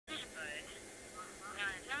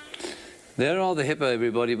There are the hippo,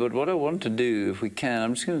 everybody, but what I want to do, if we can,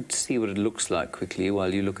 I'm just going to see what it looks like quickly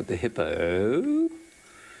while you look at the hippo.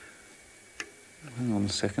 Hang on a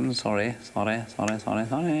second, sorry.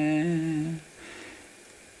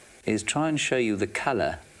 Is try and show you the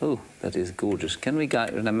colour. Oh, that is gorgeous. Can we go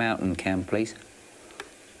to the mountain cam, please?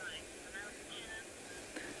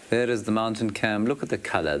 There is the mountain cam. Look at the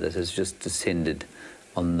colour that has just descended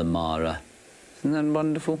on the Mara. Isn't that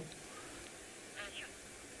wonderful?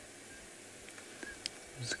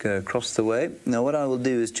 Let's go across the way. Now what I will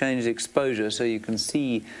do is change the exposure so you can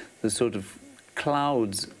see the sort of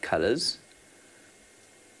clouds colours.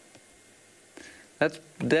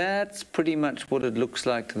 That's pretty much what it looks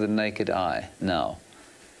like to the naked eye now,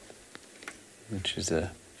 which is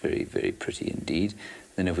a very, very pretty indeed.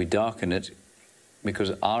 Then if we darken it,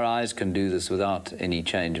 because our eyes can do this without any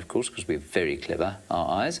change, of course, because we're very clever, our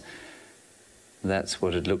eyes. That's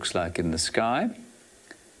what it looks like in the sky.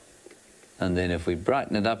 And then if we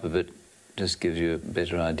brighten it up a bit, just gives you a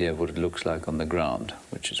better idea of what it looks like on the ground,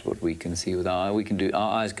 which is what we can see with our eye.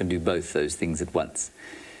 Our eyes can do both those things at once.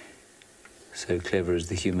 So clever is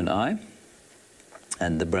the human eye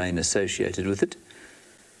and the brain associated with it.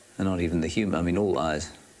 And not even the human, I mean all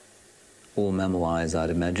eyes. All mammal eyes, I'd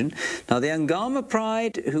imagine. Now the Angama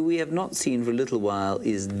pride, who we have not seen for a little while,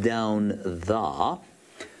 is down there,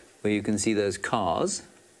 where you can see those cars.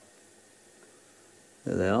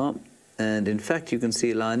 There they are. And in fact, you can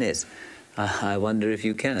see a lioness. I wonder if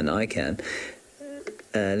you can. I can.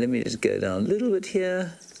 Let me just go down a little bit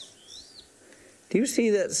here. Do you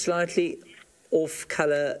see that slightly off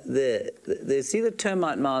colour there? See the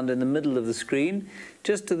termite mound in the middle of the screen?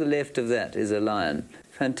 Just to the left of that is a lion.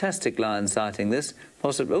 Fantastic lion sighting this.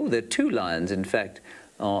 Possibly, oh, there are two lions, in fact,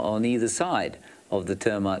 on either side of the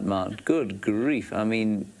termite mound. Good grief. I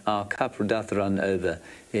mean, our cup doth run over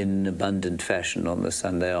in abundant fashion on the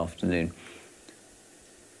Sunday afternoon.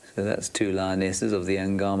 So that's two lionesses of the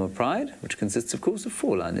Angama pride, which consists, of course, of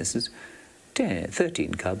 4 lionesses,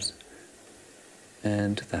 13 cubs.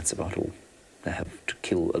 And that's about all. They have to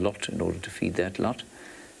kill a lot in order to feed that lot.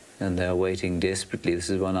 And they're waiting desperately. This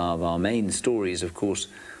is one of our main stories, of course,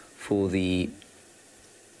 for the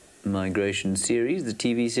migration series, the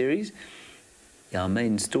TV series. Our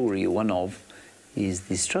main story, one of, is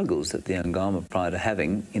the struggles that the Angama pride are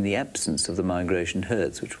having in the absence of the migration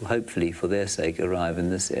herds, which will hopefully, for their sake, arrive in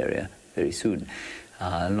this area very soon.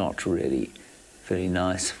 Not really very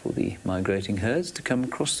nice for the migrating herds to come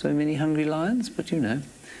across so many hungry lions, but you know,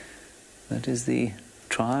 that is the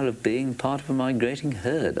trial of being part of a migrating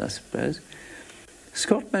herd, I suppose.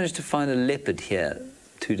 Scott managed to find a leopard here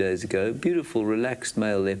 2 days ago, beautiful, relaxed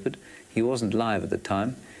male leopard. He wasn't live at the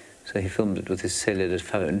time, so he filmed it with his cellular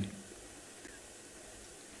phone.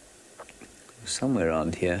 Somewhere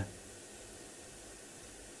around here.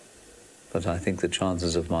 But I think the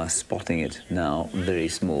chances of my spotting it now are very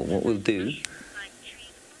small. What we'll do...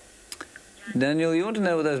 Daniel, you want to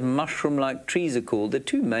know what those mushroom-like trees are called? There are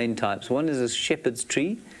 2 main types. One is a shepherd's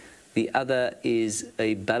tree. The other is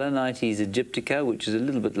a Balanites aegyptica, which is a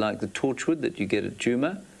little bit like the torchwood that you get at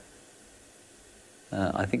Djuma.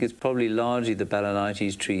 I think it's probably largely the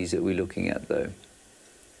Balanites trees that we're looking at, though.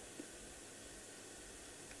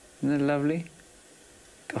 Isn't that lovely?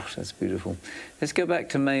 Gosh, that's beautiful. Let's go back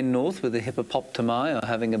to Main North, where the hippopotami are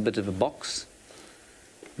having a bit of a box.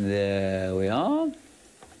 There we are.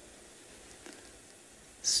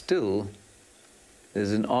 Still,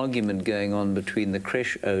 there's an argument going on between the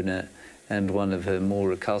creche owner and one of her more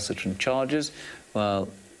recalcitrant charges, while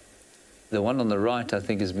the one on the right, I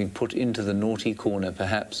think, has been put into the naughty corner,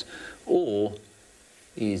 perhaps, or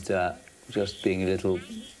is just being a little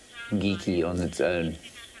geeky on its own.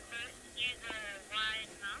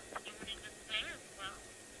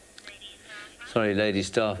 Sorry, Lady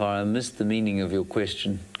Starfire, I missed the meaning of your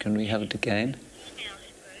question. Can we have it again?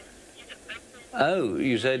 Oh,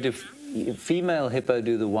 you said if female hippo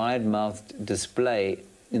do the wide-mouthed display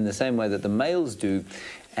in the same way that the males do,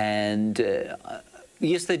 and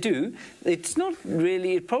yes, they do. It's not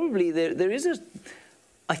really, probably, there is a,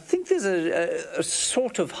 I think there's a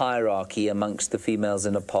sort of hierarchy amongst the females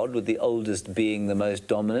in a pod, with the oldest being the most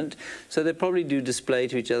dominant. So they probably do display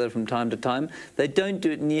to each other from time to time. They don't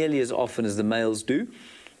do it nearly as often as the males do.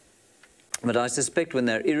 But I suspect when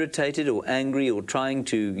they're irritated or angry or trying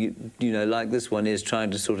to, you know, like this one is, trying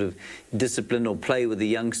to sort of discipline or play with the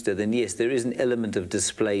youngster, then yes, there is an element of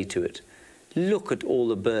display to it. Look at all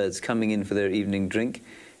the birds coming in for their evening drink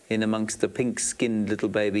in amongst the pink-skinned little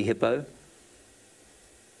baby hippo.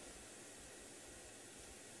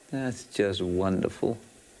 That's just wonderful.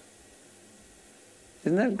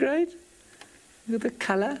 Isn't that great? Look at the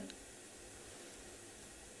colour.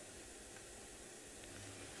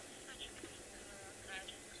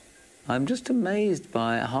 I'm just amazed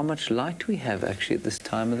by how much light we have actually at this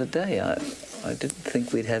time of the day. I didn't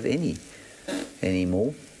think we'd have any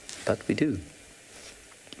more, but we do.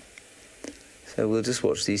 So we'll just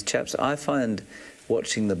watch these chaps. I find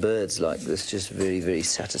watching the birds like this just very, very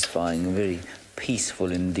satisfying, very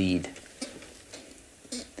peaceful indeed.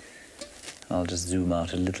 I'll just zoom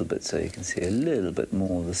out a little bit so you can see a little bit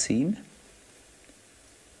more of the scene.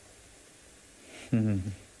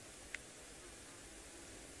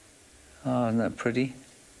 Oh, isn't that pretty?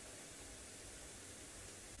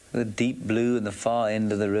 The deep blue in the far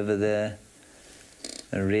end of the river there,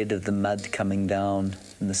 the red of the mud coming down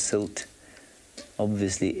and the silt.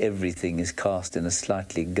 Obviously everything is cast in a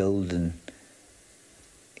slightly golden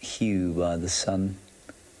hue by the sun,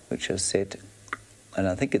 which has set. And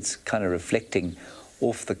I think it's kind of reflecting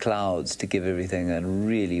off the clouds to give everything a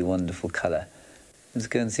really wonderful colour. Let's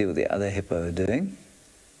go and see what the other hippo are doing.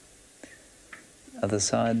 Other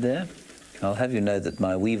side there. I'll have you know that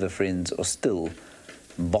my weaver friends are still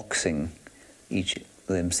boxing each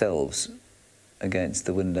themselves against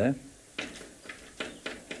the window.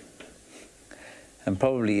 And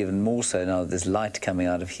probably even more so now that there's light coming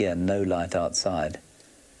out of here, no light outside.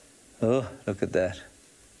 Oh, look at that.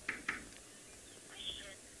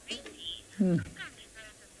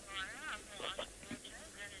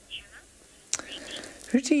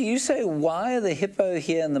 Riti, you say, why are the hippo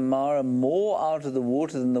here in the Mara more out of the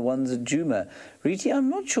water than the ones at Djuma? Riti, I'm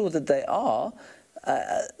not sure that they are.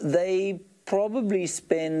 They probably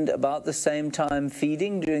spend about the same time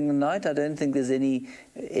feeding during the night. I don't think there's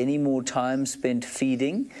any more time spent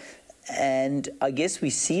feeding. And I guess we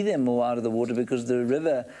see them more out of the water because the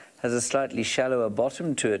river has a slightly shallower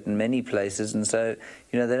bottom to it in many places, and so,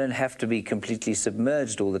 you know, they don't have to be completely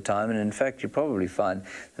submerged all the time. And in fact, you probably find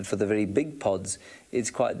that for the very big pods,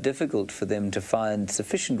 it's quite difficult for them to find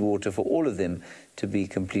sufficient water for all of them to be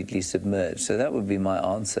completely submerged. So that would be my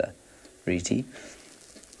answer, Riti.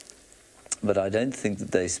 But I don't think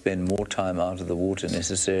that they spend more time out of the water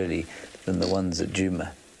necessarily than the ones at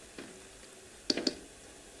Djuma.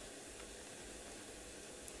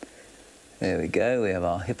 There we go, we have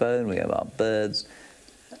our hippo and we have our birds.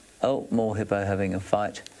 Oh, more hippo having a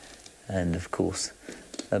fight. And of course,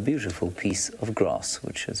 a beautiful piece of grass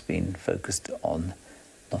which has been focused on,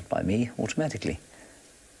 not by me, automatically.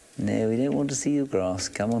 No, we don't want to see your grass.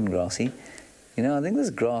 Come on, grassy. You know, I think this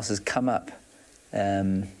grass has come up.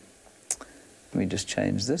 Let me just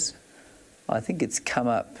change this. I think it's come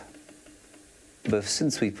up, but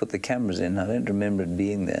since we put the cameras in, I don't remember it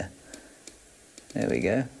being there. There we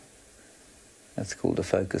go. That's called a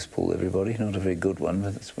focus pull, everybody. Not a very good one,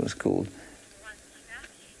 but that's what it's called.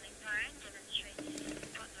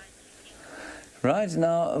 Right,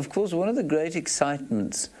 now, of course, one of the great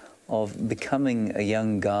excitements of becoming a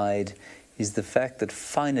young guide is the fact that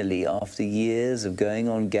finally, after years of going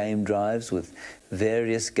on game drives with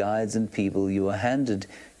various guides and people, you are handed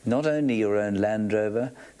not only your own Land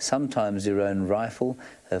Rover, sometimes your own rifle,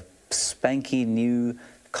 a spanky new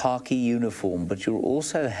khaki uniform, but you're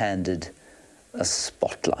also handed a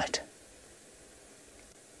spotlight.